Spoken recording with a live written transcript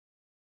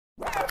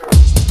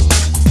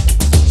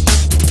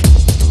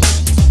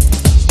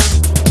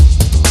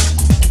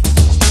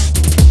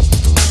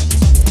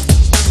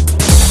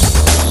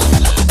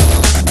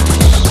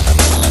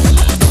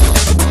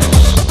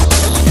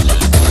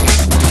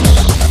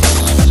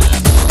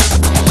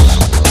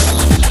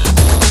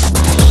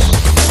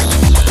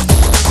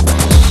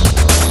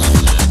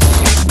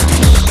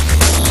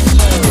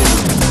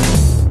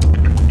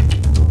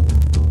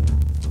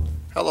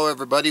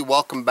everybody,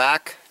 welcome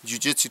back.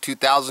 Jiu-Jitsu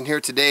 2000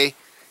 here today.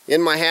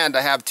 In my hand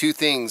I have two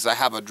things. I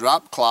have a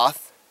drop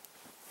cloth.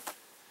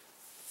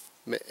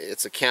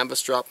 It's a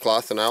canvas drop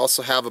cloth, and I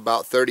also have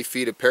about 30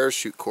 feet of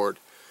parachute cord.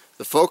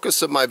 The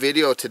focus of my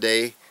video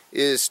today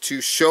is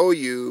to show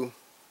you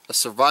a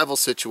survival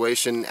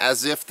situation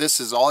as if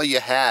this is all you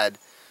had,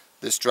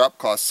 this drop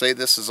cloth. Say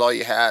this is all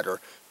you had, or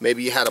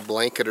maybe you had a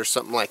blanket or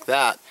something like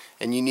that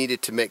and you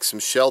needed to make some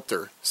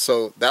shelter.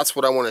 So that's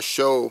what I want to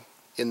show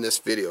in this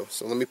video.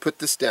 So let me put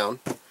this down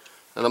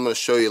and I'm going to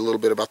show you a little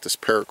bit about this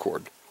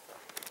paracord.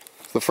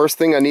 The first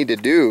thing I need to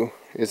do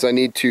is I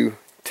need to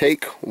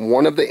take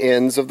one of the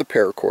ends of the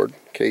paracord.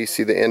 Okay, you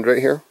see the end right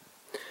here?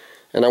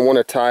 And I want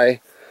to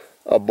tie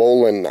a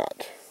bowline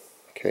knot.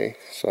 Okay,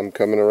 so I'm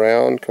coming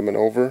around, coming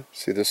over.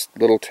 See, this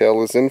little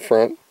tail is in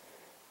front,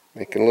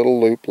 making a little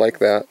loop like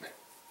that.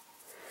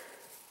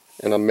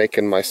 And I'm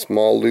making my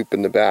small loop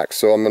in the back.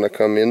 So I'm going to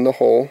come in the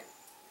hole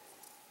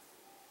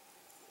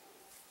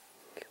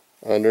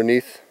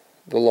underneath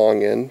the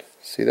long end,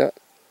 see that?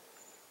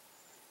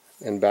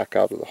 And back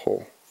out of the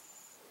hole.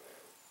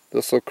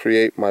 This will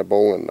create my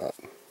bowline knot.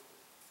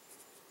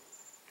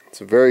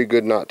 It's a very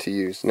good knot to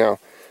use. Now,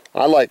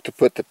 I like to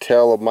put the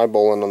tail of my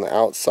bowline on the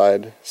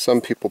outside.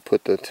 Some people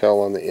put the tail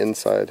on the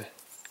inside.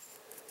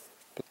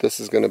 But this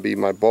is going to be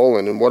my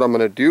bowline. And what I'm going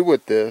to do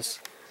with this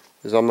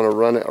is I'm going to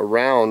run it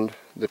around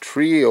the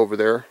tree over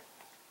there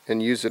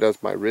and use it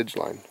as my ridge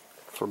line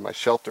for my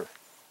shelter.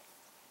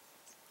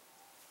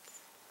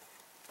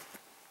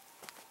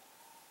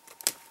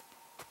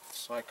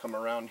 So I come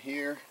around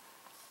here,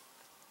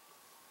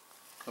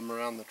 come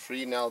around the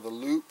tree. Now the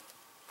loop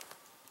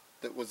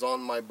that was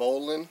on my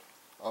bowline,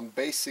 I'm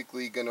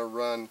basically going to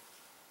run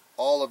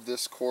all of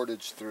this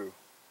cordage through.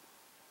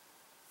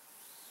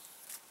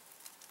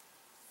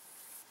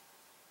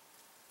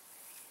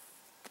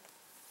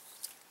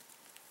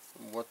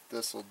 And what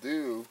this will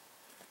do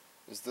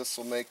is this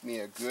will make me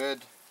a good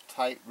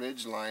tight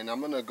ridge line.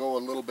 I'm going to go a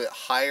little bit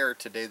higher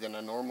today than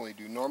I normally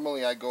do.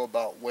 Normally I go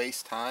about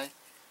waist high.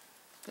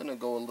 I'm going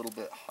to go a little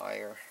bit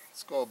higher.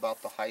 Let's go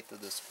about the height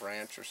of this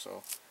branch or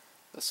so.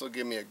 This will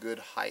give me a good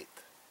height.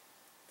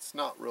 It's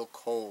not real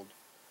cold.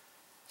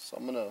 So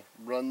I'm going to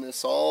run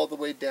this all the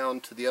way down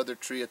to the other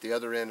tree at the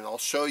other end, and I'll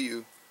show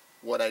you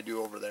what I do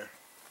over there.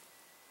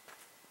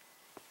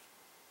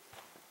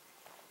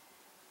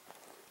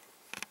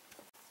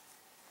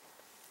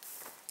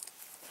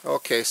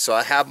 Okay, so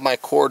I have my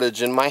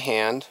cordage in my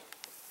hand.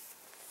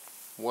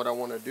 What I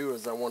want to do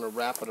is I want to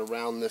wrap it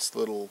around this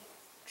little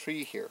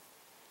tree here.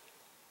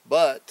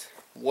 But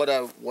what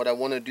I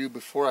want to do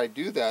before I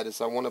do that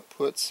is I want to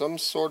put some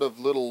sort of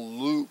little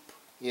loop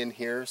in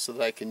here so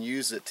that I can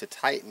use it to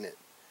tighten it.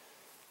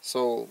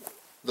 So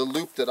the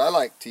loop that I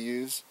like to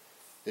use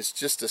is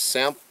just a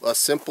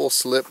simple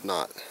slip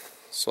knot.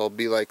 So I'll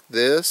be like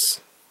this.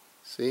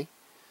 See?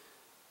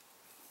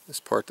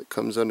 This part that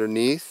comes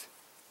underneath.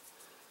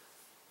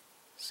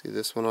 See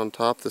this one on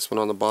top, this one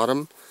on the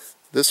bottom.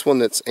 This one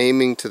that's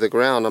aiming to the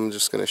ground, I'm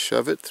just going to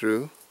shove it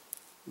through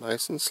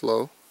nice and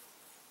slow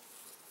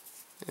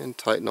and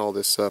tighten all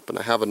this up, and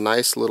I have a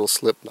nice little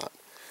slip knot.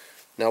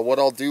 Now what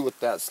I'll do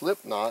with that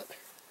slip knot,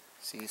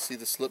 you see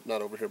the slip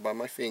knot over here by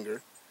my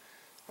finger,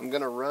 I'm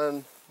going to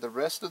run the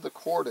rest of the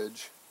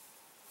cordage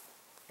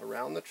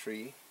around the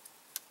tree.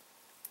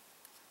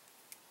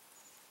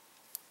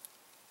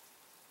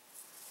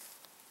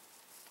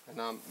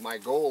 And my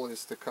goal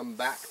is to come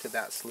back to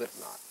that slip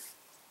knot.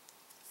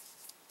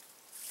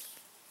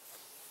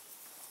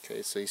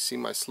 Okay, so you see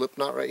my slip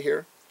knot right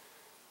here?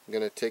 I'm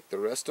going to take the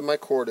rest of my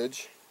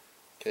cordage.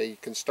 Okay, you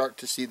can start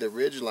to see the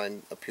ridge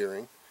line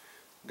appearing.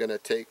 I'm going to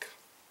take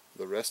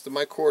the rest of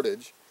my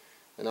cordage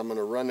and I'm going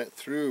to run it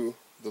through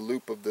the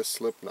loop of this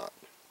slip knot.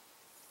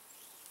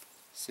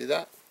 See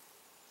that?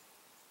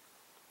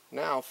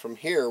 Now from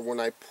here, when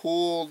I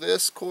pull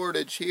this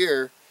cordage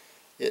here,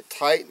 it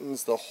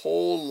tightens the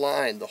whole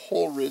line. The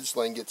whole ridge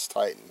line gets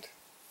tightened.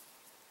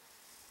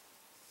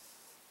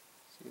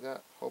 See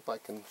that? Hope I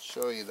can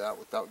show you that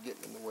without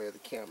getting in the way of the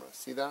camera.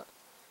 See that?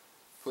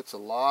 Puts a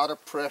lot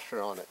of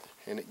pressure on it,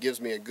 and it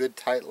gives me a good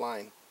tight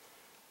line.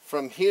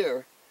 From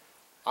here,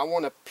 I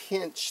want to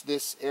pinch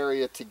this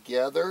area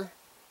together.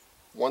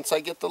 Once I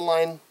get the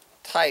line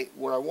tight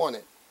where I want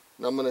it,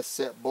 and I'm going to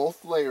set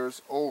both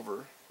layers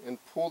over and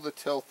pull the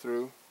tail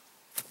through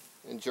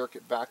and jerk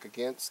it back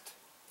against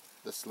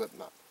the slip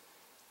knot.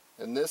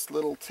 And this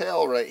little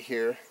tail right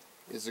here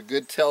is a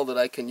good tail that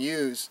I can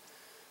use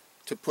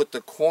to put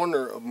the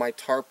corner of my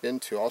tarp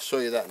into. I'll show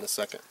you that in a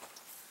second.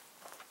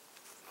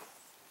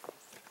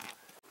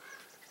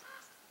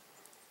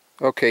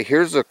 Okay,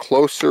 here's a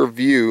closer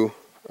view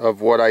of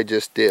what I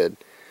just did.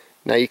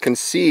 Now you can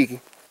see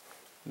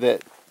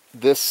that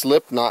this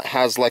slip knot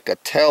has like a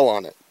tail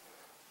on it.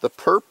 The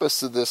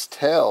purpose of this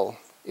tail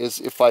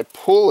is if I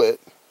pull it,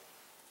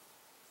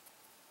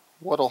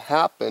 what'll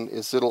happen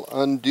is it'll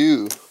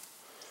undo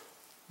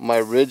my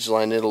ridge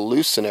line. It'll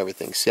loosen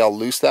everything. See how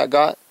loose that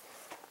got?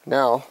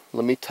 Now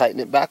let me tighten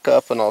it back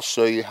up and I'll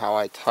show you how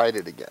I tied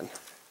it again.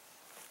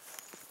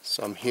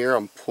 So I'm here,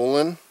 I'm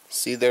pulling.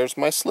 See, there's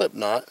my slip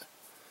knot.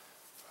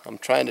 I'm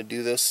trying to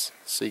do this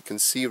so you can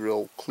see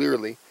real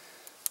clearly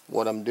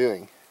what I'm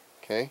doing.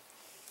 Okay,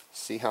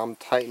 see how I'm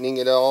tightening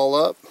it all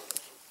up?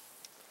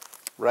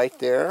 Right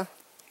there,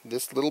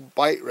 this little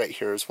bite right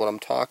here is what I'm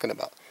talking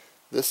about.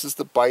 This is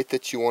the bite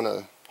that you want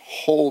to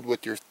hold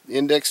with your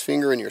index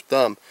finger and your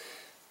thumb.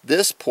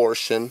 This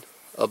portion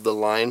of the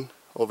line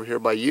over here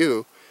by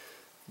you,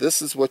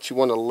 this is what you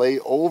want to lay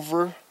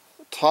over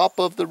top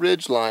of the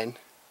ridge line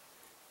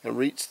and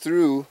reach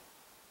through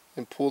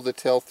and pull the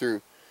tail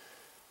through.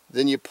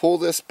 Then you pull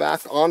this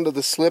back onto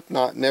the slip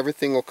knot and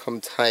everything will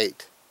come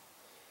tight.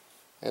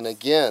 And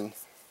again,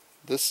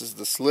 this is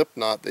the slip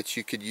knot that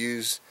you could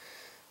use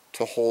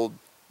to hold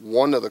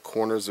one of the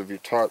corners of your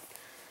tarp.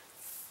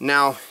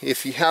 Now,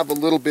 if you have a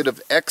little bit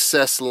of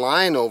excess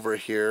line over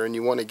here and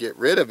you want to get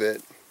rid of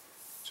it,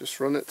 just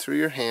run it through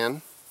your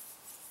hand.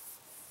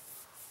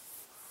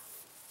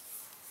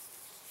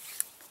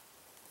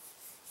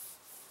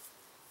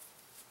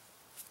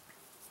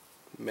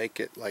 Make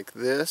it like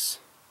this.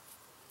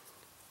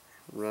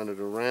 Run it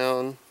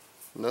around.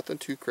 Nothing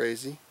too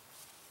crazy.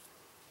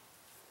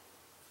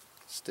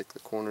 Stick the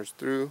corners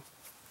through.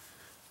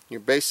 You're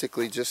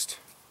basically just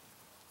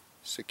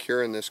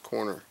securing this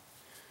corner.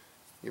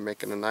 You're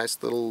making a nice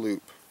little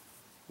loop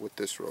with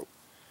this rope.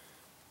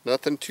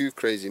 Nothing too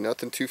crazy,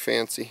 nothing too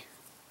fancy.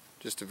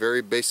 Just a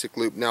very basic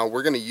loop. Now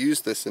we're going to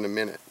use this in a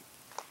minute.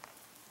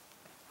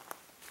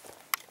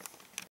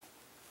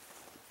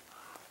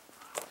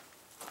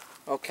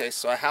 Okay,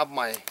 so I have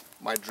my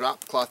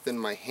drop cloth in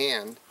my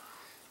hand,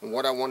 and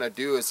what I want to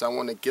do is I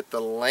want to get the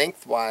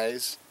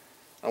lengthwise.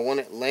 I want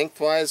it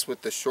lengthwise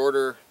with the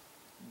shorter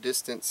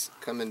distance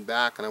coming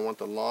back, and I want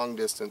the long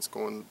distance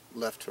going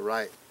left to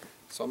right.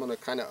 So I'm going to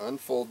kind of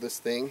unfold this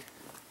thing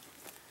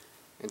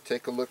and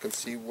take a look and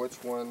see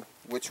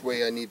which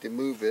way I need to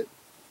move it.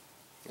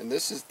 And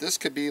this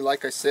could be,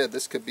 like I said,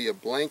 this could be a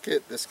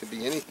blanket, this could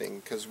be anything,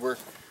 because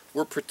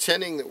we're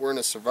pretending that we're in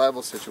a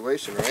survival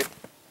situation, right?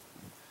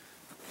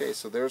 Okay,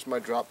 so there's my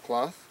drop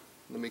cloth.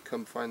 Let me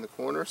come find the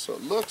corner. So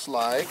it looks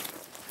like,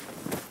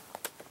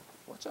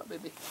 watch out,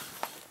 baby.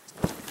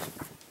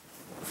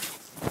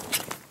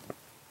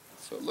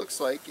 So it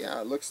looks like,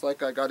 yeah, it looks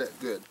like I got it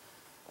good.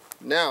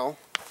 Now,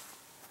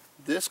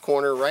 this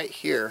corner right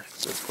here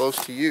that's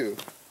close to you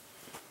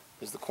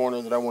is the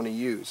corner that I want to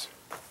use.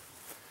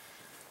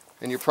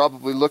 And you're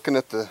probably looking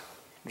at the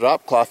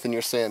drop cloth and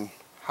you're saying,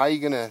 how are you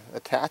going to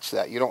attach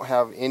that? You don't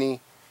have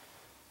any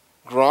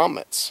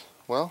grommets.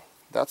 Well,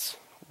 that's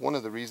one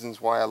of the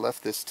reasons why I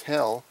left this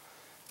tail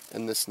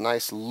and this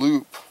nice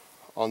loop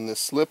on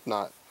this slip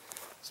knot.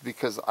 It's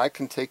because I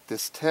can take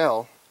this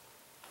tail,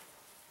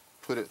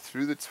 put it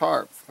through the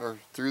tarp or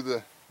through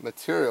the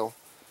material,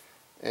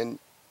 and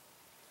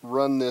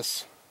run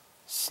this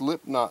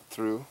slip knot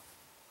through.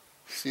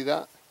 See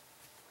that?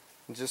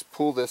 And just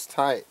pull this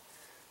tight.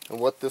 And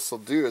what this will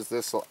do is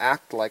this will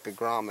act like a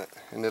grommet,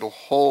 and it'll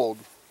hold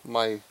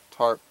my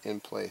tarp in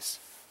place.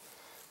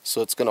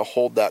 So it's going to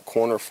hold that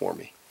corner for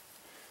me.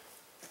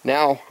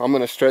 Now I'm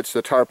going to stretch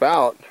the tarp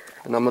out,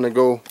 and I'm going to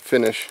go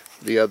finish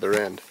the other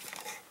end.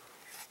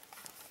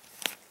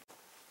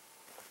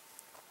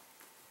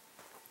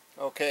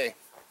 Okay,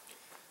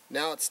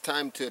 now it's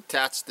time to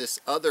attach this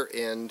other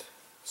end.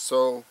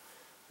 So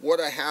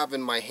what I have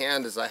in my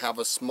hand is I have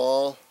a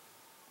small,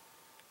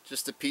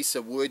 just a piece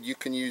of wood. You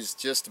can use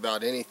just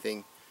about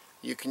anything.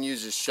 You can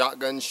use a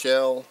shotgun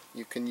shell,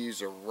 you can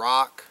use a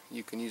rock,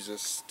 you can use a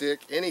stick,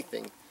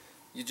 anything.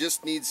 You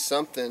just need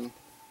something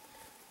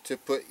to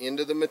put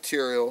into the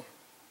material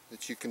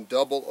that you can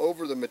double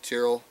over the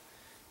material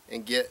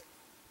and get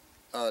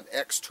an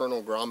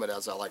external grommet,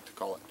 as I like to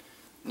call it.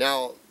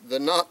 Now, the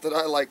knot that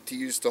I like to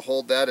use to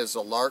hold that is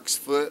a lark's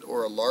foot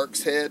or a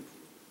lark's head,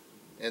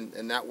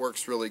 and that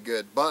works really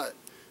good. But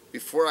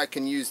before I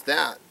can use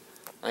that,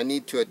 I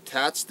need to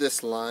attach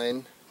this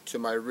line to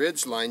my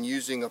ridge line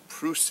using a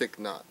prusik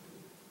knot.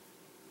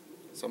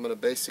 So I'm going to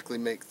basically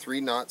make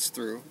 3 knots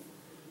through.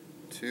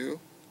 2,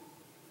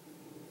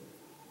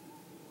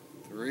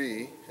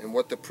 3, and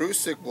what the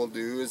prusik will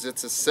do is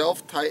it's a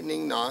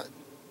self-tightening knot.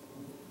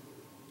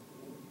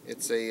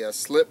 It's a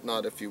slip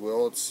knot, if you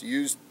will. It's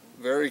used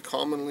very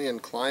commonly in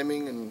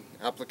climbing and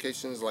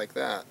applications like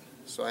that.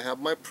 So I have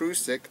my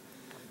prusik.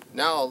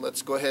 Now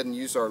let's go ahead and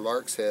use our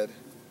lark's head,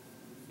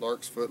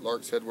 lark's foot,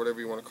 lark's head, whatever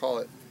you want to call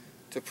it,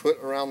 to put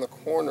around the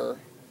corner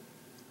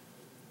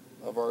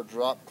of our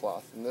drop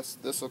cloth. And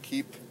this will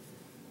keep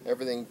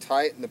everything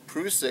tight. And the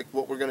prusik,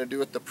 what we're going to do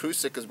with the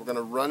prusik is we're going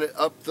to run it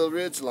up the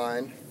ridge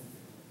line,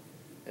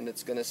 and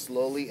it's going to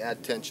slowly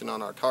add tension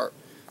on our tarp.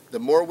 The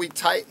more we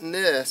tighten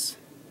this,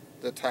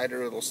 the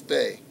tighter it'll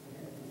stay.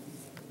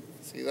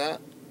 See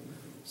that?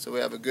 So we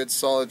have a good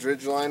solid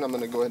ridge line. I'm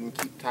going to go ahead and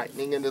keep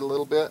tightening it a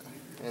little bit,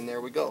 and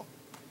there we go.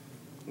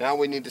 Now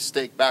we need to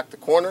stake back the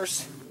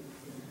corners,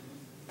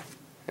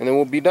 and then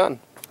we'll be done.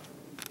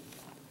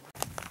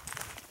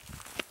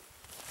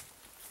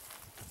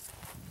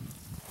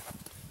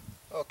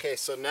 Okay,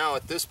 so now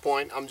at this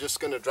point I'm just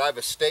going to drive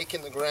a stake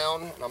in the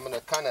ground, and I'm going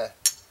to kind of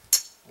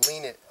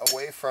lean it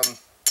away from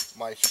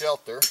my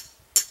shelter.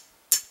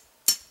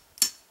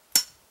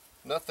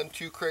 Nothing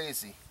too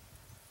crazy.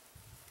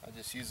 I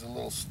just use a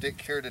little stick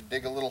here to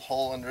dig a little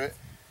hole under it.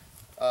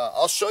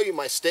 I'll show you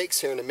my stakes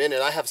here in a minute.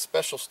 I have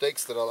special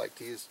stakes that I like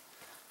to use.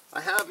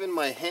 I have in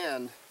my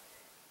hand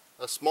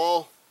a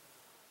small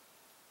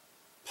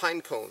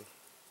pine cone.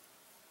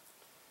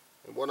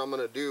 And what I'm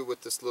going to do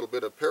with this little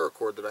bit of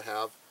paracord that I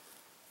have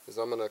is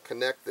I'm going to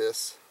connect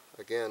this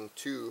again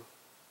to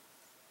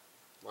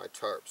my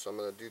tarp. So I'm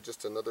going to do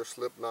just another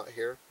slip knot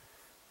here.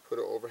 Put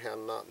an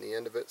overhand knot in the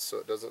end of it so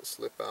it doesn't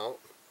slip out.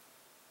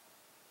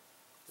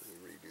 Let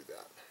me redo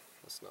that.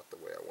 That's not the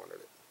way I wanted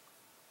it.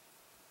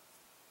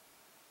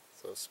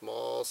 So a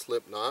small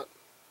slip knot.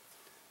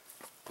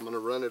 I'm going to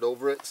run it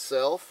over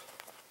itself.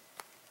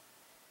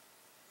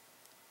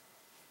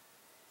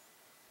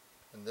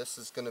 And this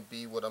is going to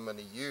be what I'm going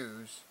to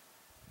use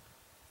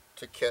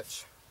to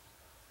catch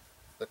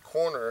the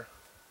corner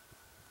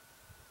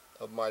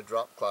of my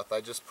drop cloth. I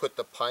just put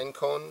the pine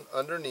cone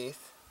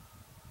underneath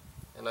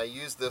and I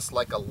use this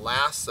like a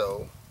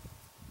lasso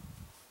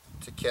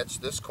to catch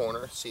this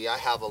corner. See, I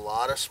have a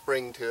lot of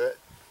spring to it.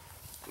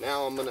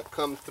 Now I'm going to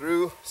come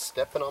through,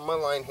 stepping on my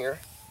line here,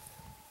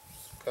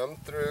 come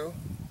through,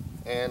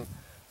 and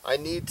I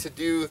need to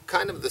do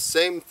kind of the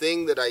same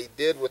thing that I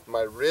did with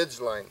my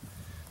ridge line.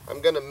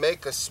 I'm going to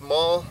make a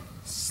small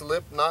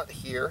slip knot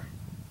here,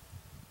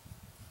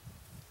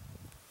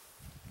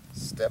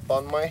 step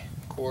on my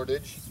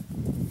cordage,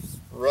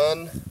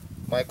 run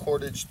my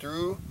cordage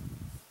through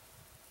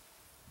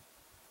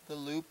the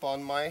loop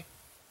on my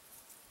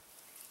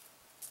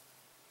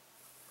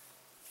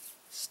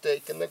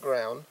stake in the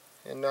ground,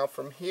 and now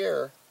from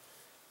here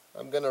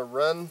I'm going to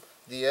run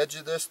the edge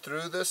of this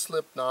through the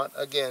slip knot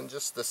again,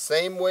 just the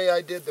same way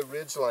I did the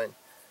ridge line.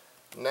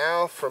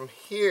 Now from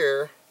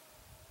here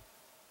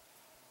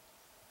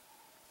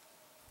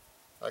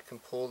I can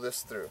pull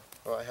this through.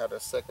 Oh, I had a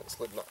second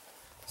slip knot.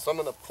 So I'm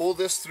going to pull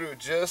this through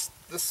just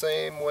the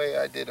same way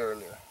I did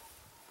earlier.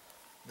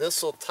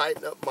 This will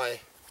tighten up my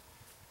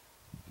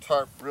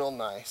tarp real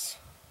nice.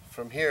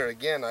 From here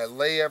again I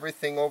lay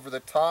everything over the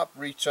top,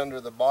 reach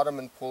under the bottom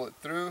and pull it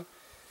through,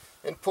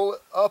 and pull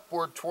it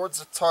upward towards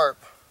the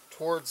tarp,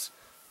 towards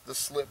the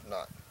slip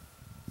knot.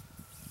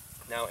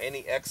 Now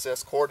any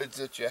excess cordage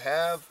that you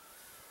have,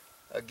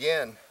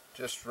 again,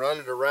 just run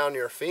it around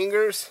your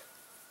fingers.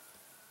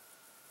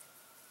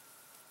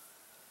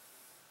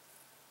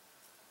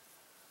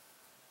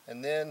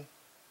 And then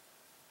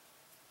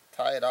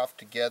tie it off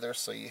together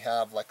so you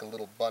have like a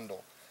little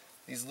bundle.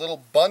 These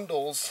little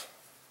bundles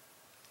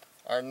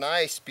are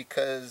nice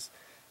because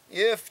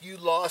if you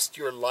lost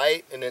your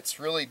light and it's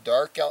really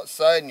dark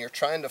outside and you're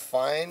trying to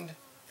find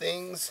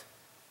things,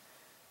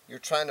 you're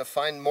trying to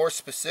find more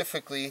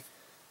specifically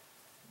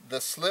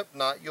the slip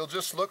knot, you'll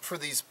just look for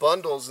these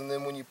bundles, and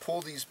then when you pull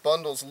these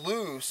bundles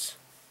loose,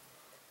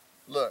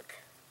 look,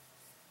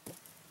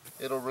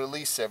 it'll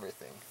release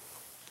everything.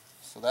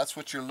 So that's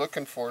what you're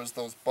looking for, is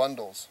those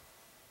bundles,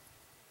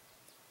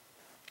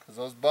 because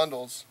those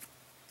bundles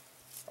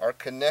are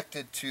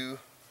connected to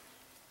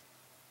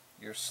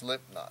your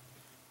slip knot.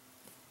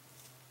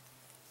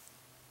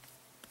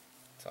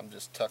 So I'm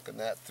just tucking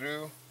that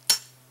through.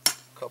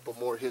 A couple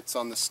more hits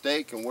on the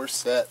stake and we're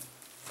set.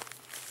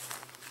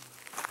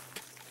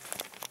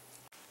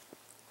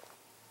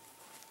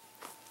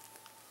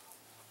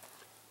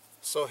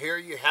 So here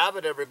you have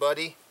it,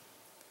 everybody.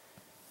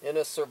 In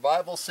a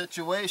survival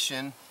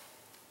situation,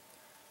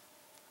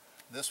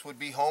 this would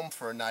be home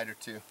for a night or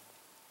two.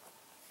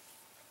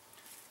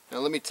 Now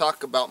let me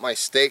talk about my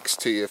stakes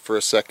to you for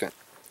a second.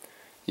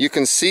 You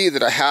can see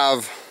that I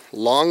have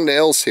long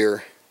nails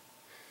here.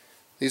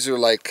 These are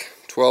like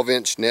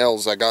 12-inch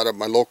nails I got at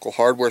my local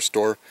hardware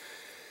store.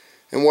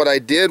 And what I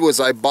did was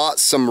I bought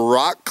some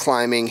rock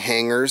climbing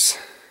hangers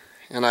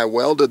and I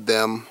welded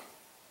them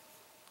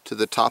to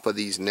the top of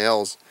these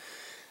nails.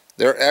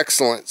 They're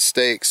excellent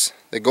stakes.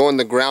 They go in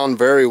the ground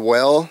very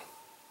well,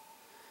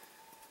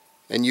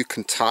 and you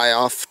can tie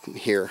off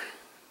here.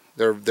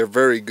 They're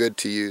very good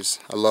to use.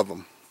 I love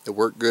them. They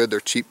work good. They're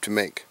cheap to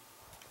make.